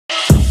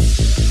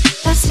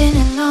in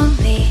a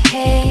lonely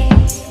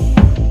haze.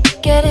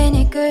 Getting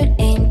it good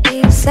ain't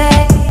easy.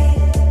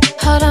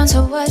 Hold on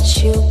to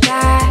what you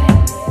got.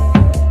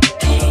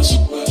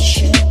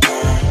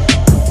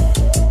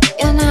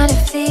 You're not a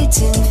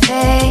fleeting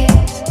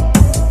phase.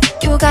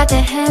 You got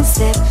the hands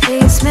that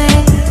please me.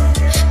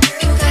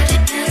 You got the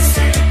hands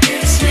that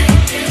please me,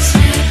 please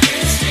me,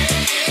 please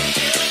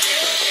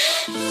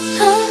me.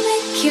 I'll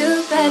make you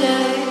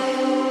better.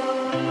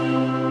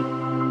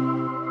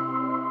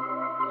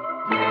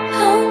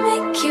 I'll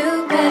make you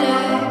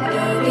better.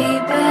 You'll be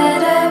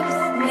better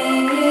with me.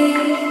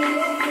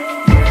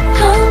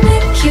 I'll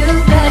make you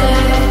better.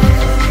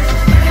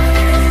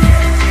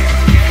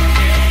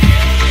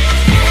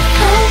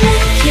 I'll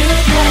make you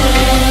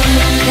better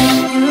than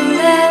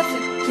you'll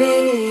ever be.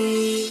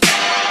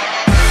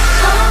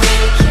 I'll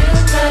make you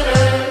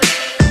better.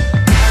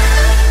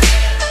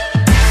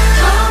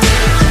 I'll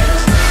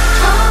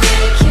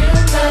make you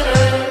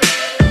better.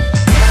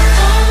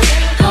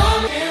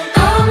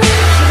 I'll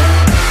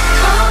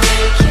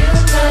make you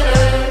better.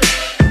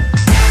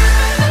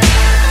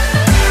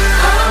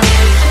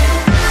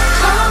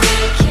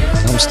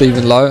 I'm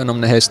Stephen Low and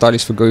I'm the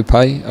hairstylist for Guo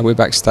Pei, and we're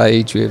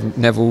backstage with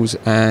Neville's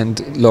and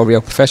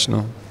L'Oreal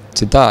Professional.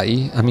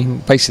 Today, I mean,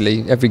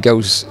 basically every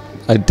girl's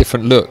a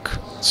different look,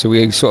 so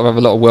we sort of have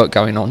a lot of work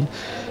going on.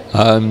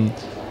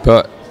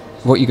 But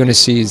what you're going to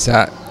see is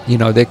that, you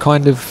know, they're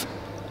kind of,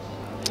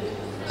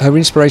 her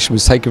inspiration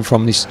was taken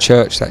from this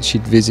church that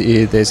she'd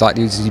visited. There's like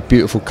these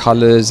beautiful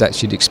colours that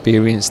she'd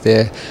experienced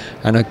there,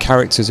 and her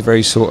characters are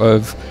very sort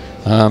of,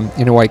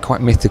 in a way,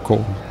 quite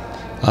mythical.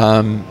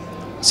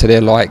 So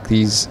they're like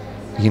these,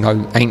 you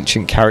know,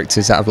 ancient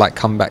characters that have like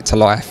come back to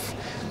life.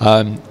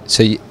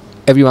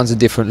 Everyone's a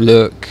different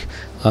look,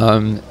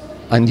 and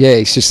yeah,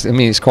 it's just, I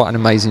mean, it's quite an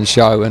amazing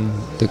show, and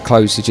the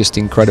clothes are just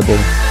incredible.